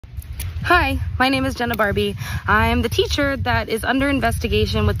Hi, my name is Jenna Barbee. I'm the teacher that is under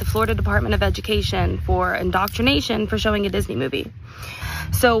investigation with the Florida Department of Education for indoctrination for showing a Disney movie.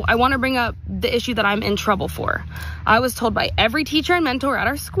 So I want to bring up the issue that I'm in trouble for. I was told by every teacher and mentor at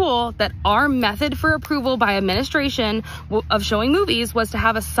our school that our method for approval by administration of showing movies was to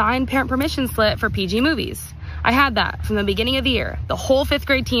have a signed parent permission slip for PG movies. I had that from the beginning of the year. The whole 5th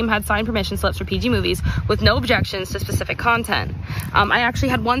grade team had signed permission slips for PG movies with no objections to specific content. I actually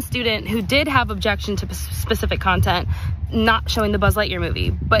had one student who did have objection to specific content, not showing the Buzz Lightyear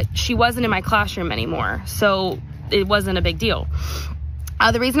movie, but she wasn't in my classroom anymore, so it wasn't a big deal.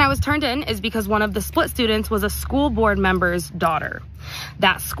 The reason I was turned in is because one of the split students was a school board member's daughter.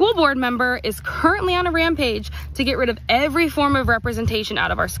 That school board member is currently on a rampage to get rid of every form of representation out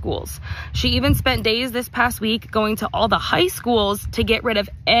of our schools. She even spent days this past week going to all the high schools to get rid of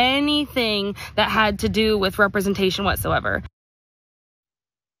anything that had to do with representation whatsoever.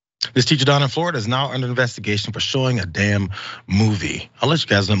 This teacher down in Florida is now under investigation for showing a damn movie. I'll let you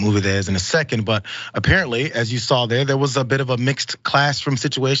guys know what movie that is in a second, but apparently, as you saw there was a bit of a mixed classroom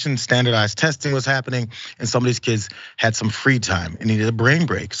situation. Standardized testing was happening, and some of these kids had some free time and needed a brain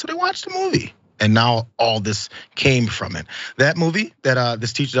break, so they watched a movie. And now all this came from it. That movie that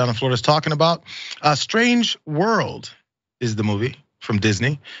this teacher down in Florida is talking about, Strange World is the movie from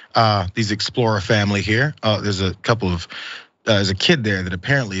Disney. These explorer family here. There's a couple of there's a kid there that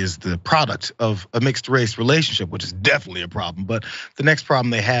apparently is the product of a mixed race relationship, which is definitely a problem. But the next problem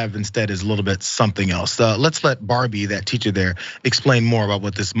they have instead is a little bit something else. Let's let Barbie, that teacher there, explain more about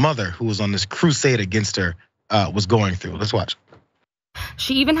what this mother who was on this crusade against her was going through. Let's watch.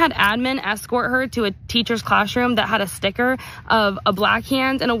 She even had admin escort her to a teacher's classroom that had a sticker of a black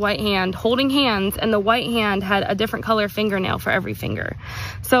hand and a white hand holding hands, and the white hand had a different color fingernail for every finger.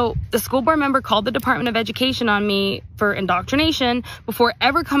 So the school board member called the Department of Education on me for indoctrination before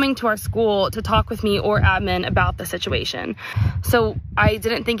ever coming to our school to talk with me or admin about the situation. So I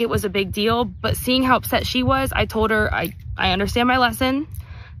didn't think it was a big deal, but seeing how upset she was, I told her I understand my lesson.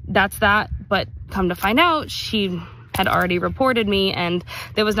 That's that. But come to find out, she had already reported me and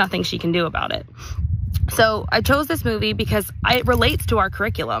there was nothing she can do about it. So I chose this movie because it relates to our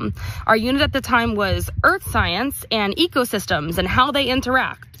curriculum. Our unit at the time was earth science and ecosystems and how they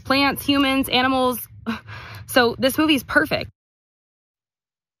interact. Plants, humans, animals. So this movie's perfect.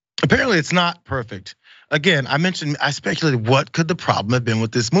 Apparently it's not perfect. Again, I speculated what could the problem have been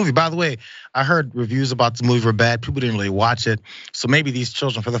with this movie. By the way, I heard reviews about the movie were bad. People didn't really watch it. So maybe these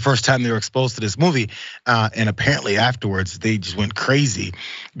children, for the first time they were exposed to this movie, and apparently afterwards they just went crazy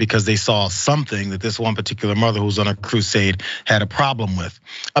because they saw something that this one particular mother who was on a crusade had a problem with.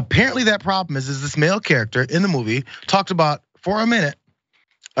 Apparently that problem is this male character in the movie talked about, for a minute,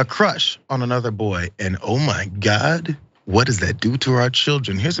 a crush on another boy. And oh my God, what does that do to our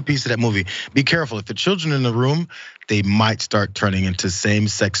children? Here's a piece of that movie. Be careful, if the children are in the room, they might start turning into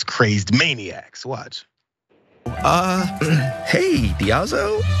same-sex crazed maniacs. Watch. Hey,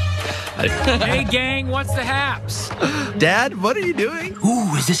 Diazzo. Hey, gang, what's the haps? Dad, what are you doing?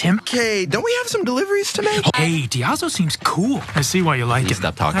 Ooh, is this him? Okay, don't we have some deliveries to make? Hey, Diazzo seems cool. I see why you like him.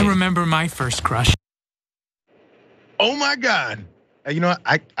 Stop talking. I remember my first crush. Oh my God. You know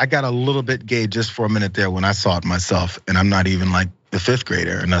what? I got a little bit gay just for a minute there when I saw it myself, and I'm not even like the 5th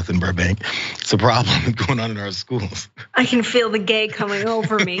grader or nothing, Burbank. It's a problem going on in our schools. I can feel the gay coming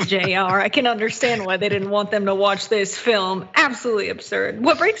over me, JR. I can understand why they didn't want them to watch this film. Absolutely absurd.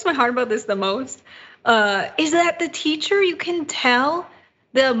 What breaks my heart about this the most is that the teacher, you can tell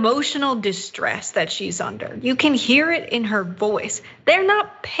the emotional distress that she's under. You can hear it in her voice. They're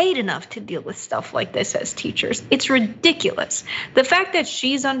not paid enough to deal with stuff like this as teachers. It's ridiculous. The fact that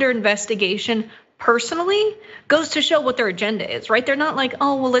she's under investigation personally goes to show what their agenda is, right? They're not like,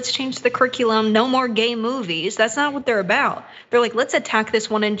 oh, well, let's change the curriculum, no more gay movies. That's not what they're about. They're like, let's attack this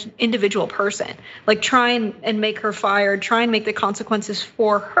one individual person. Like try and make her fired, try and make the consequences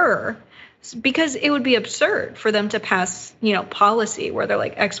for her. Because it would be absurd for them to pass, policy where they're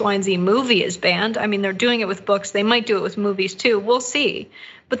like X, Y, and Z movie is banned. I mean, they're doing it with books. They might do it with movies too. We'll see.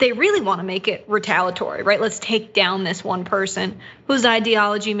 But they really want to make it retaliatory, right? Let's take down this one person whose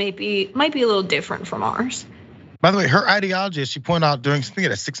ideology might be a little different from ours. By the way, her ideology, as she pointed out during, I think, a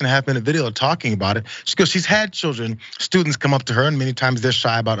 6.5-minute video talking about it, she goes, she's had students come up to her, and many times they're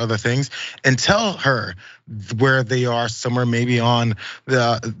shy about other things, and tell her where they are somewhere maybe on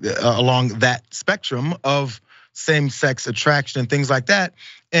along that spectrum of same-sex attraction and things like that.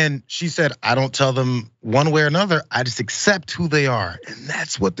 And she said, I don't tell them one way or another, I just accept who they are. And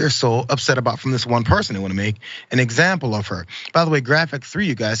that's what they're so upset about from this one person. They want to make an example of her. By the way, graphic 3,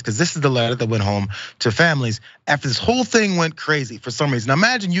 you guys, because this is the letter that went home to families after this whole thing went crazy for some reason. Now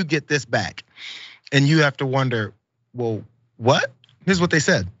imagine you get this back and you have to wonder, well, what? Here's what they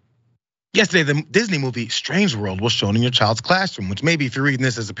said. Yesterday, the Disney movie Strange World was shown in your child's classroom, which maybe if you're reading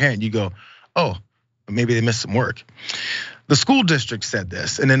this as a parent, you go, oh, maybe they missed some work. The school district said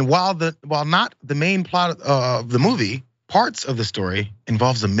this, and then while not the main plot of the movie, parts of the story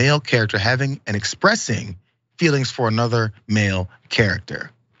involves a male character having and expressing feelings for another male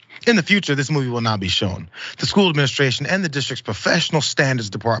character. In the future, this movie will not be shown. The school administration and the district's professional standards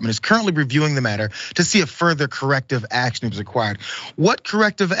department is currently reviewing the matter to see if further corrective action is required. What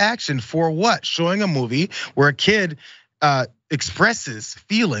corrective action for what? Showing a movie where a kid expresses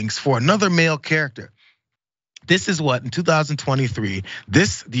feelings for another male character. This is what, in 2023,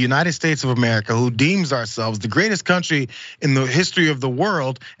 the United States of America, who deems ourselves the greatest country in the history of the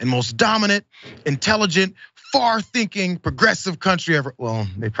world and most dominant, intelligent, far-thinking, progressive country ever. Well,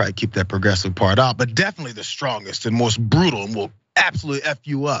 they probably keep that progressive part out, but definitely the strongest and most brutal and will absolutely F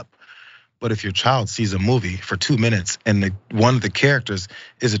you up. But if your child sees a movie for 2 minutes and one of the characters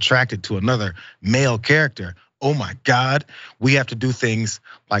is attracted to another male character, oh my God, we have to do things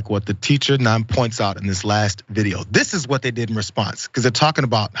like what the teacher points out in this last video. This is what they did in response, because they're talking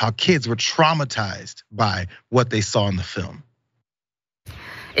about how kids were traumatized by what they saw in the film.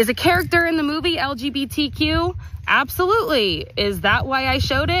 Is a character in the movie LGBTQ? Absolutely. Is that why I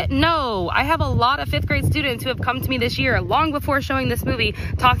showed it? No. I have a lot of 5th grade students who have come to me this year, long before showing this movie,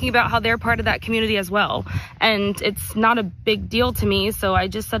 talking about how they're part of that community as well. And it's not a big deal to me, so I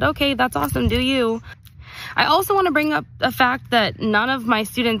just said, okay, that's awesome, do you. I also want to bring up the fact that none of my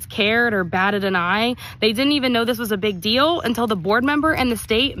students cared or batted an eye. They didn't even know this was a big deal until the board member and the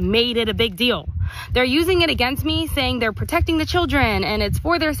state made it a big deal. They're using it against me, saying they're protecting the children and it's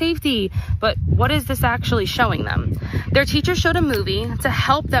for their safety. But what is this actually showing them? Their teacher showed a movie to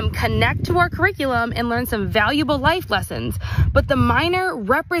help them connect to our curriculum and learn some valuable life lessons. But the minor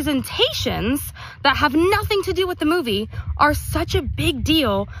representations that have nothing to do with the movie are such a big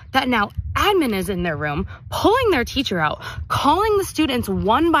deal that now admin is in their room, pulling their teacher out, calling the students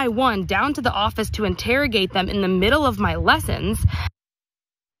one by one down to the office to interrogate them in the middle of my lessons.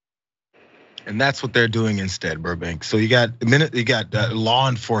 And that's what they're doing instead, Burbank. So you got law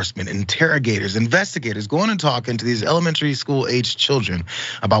enforcement, interrogators, investigators going and talking to these elementary school aged children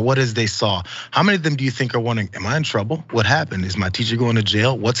about what it is they saw. How many of them do you think are wondering, am I in trouble? What happened? Is my teacher going to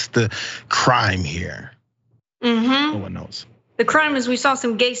jail? What's the crime here? No one knows. The crime is we saw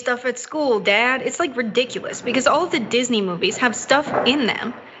some gay stuff at school, Dad. It's like ridiculous because all of the Disney movies have stuff in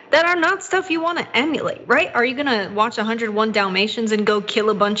them that are not stuff you want to emulate, right? Are you gonna watch 101 Dalmatians and go kill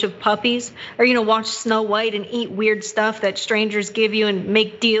a bunch of puppies? Are you gonna watch Snow White and eat weird stuff that strangers give you and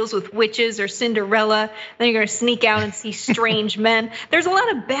make deals with witches or Cinderella? Then you're gonna sneak out and see strange men. There's a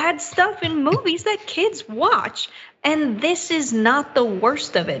lot of bad stuff in movies that kids watch. And this is not the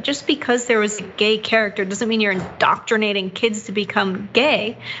worst of it. Just because there was a gay character doesn't mean you're indoctrinating kids to become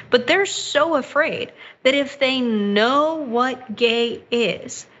gay. But they're so afraid that if they know what gay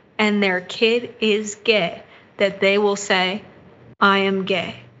is and their kid is gay, that they will say, I am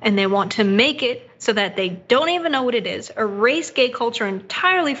gay. And they want to make it so that they don't even know what it is, erase gay culture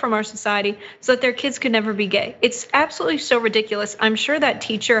entirely from our society so that their kids could never be gay. It's absolutely so ridiculous. I'm sure that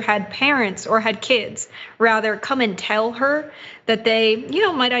teacher had parents or had kids rather come and tell her that they,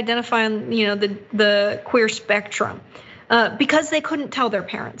 might identify on, the queer spectrum. Because they couldn't tell their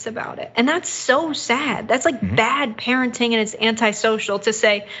parents about it. And that's so sad. That's like bad parenting, and it's antisocial to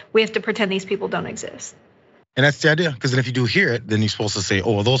say we have to pretend these people don't exist. And that's the idea, because then if you do hear it, then you're supposed to say,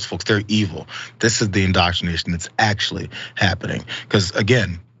 oh, those folks, they're evil. This is the indoctrination that's actually happening. Because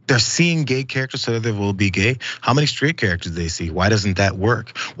again, they're seeing gay characters so they will be gay. How many straight characters do they see? Why doesn't that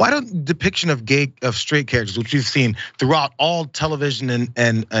work? Why don't depiction of straight characters, which we've seen throughout all television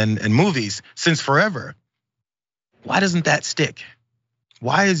and movies since forever, why doesn't that stick?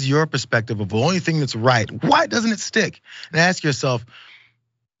 Why is your perspective of the only thing that's right? Why doesn't it stick? And ask yourself,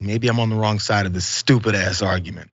 maybe I'm on the wrong side of this stupid ass argument.